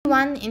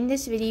Everyone, in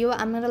this video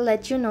I'm going to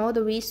let you know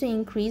the ways to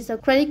increase the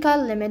credit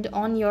card limit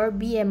on your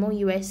BMO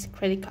US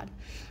credit card.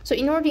 So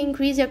in order to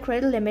increase your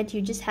credit limit,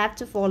 you just have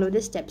to follow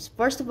the steps.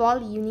 First of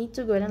all, you need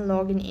to go ahead and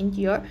log in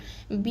into your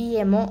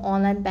BMO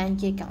online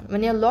banking account.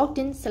 When you're logged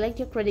in, select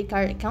your credit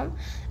card account.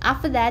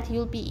 After that,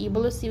 you'll be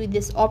able to see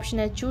this option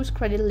as choose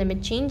credit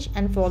limit change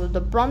and follow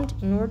the prompt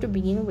in order to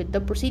begin with the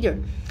procedure.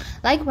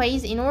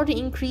 Likewise, in order to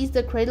increase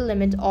the credit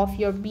limit of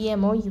your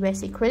BMO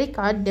USA credit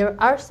card, there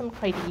are some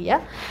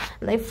criteria.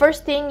 Like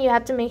first thing, you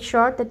have to make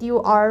sure that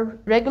you are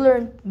regular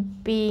in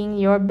paying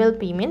your bill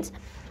payments.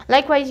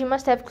 Likewise, you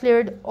must have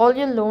cleared all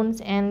your loans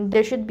and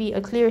there should be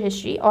a clear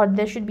history, or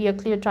there should be a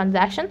clear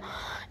transaction.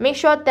 Make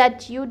sure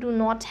that you do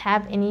not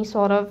have any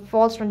sort of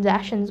false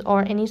transactions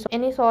or any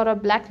sort of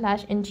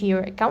backlash into your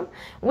account.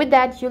 With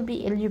that, you'll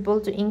be eligible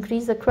to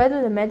increase the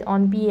credit limit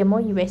on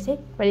BMO USA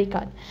credit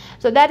card.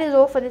 So that is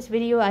all for this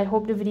video. I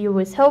hope the video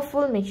was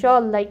helpful. Make sure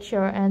to like,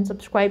 share and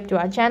subscribe to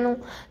our channel.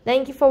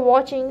 Thank you for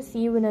watching. See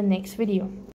you in the next video.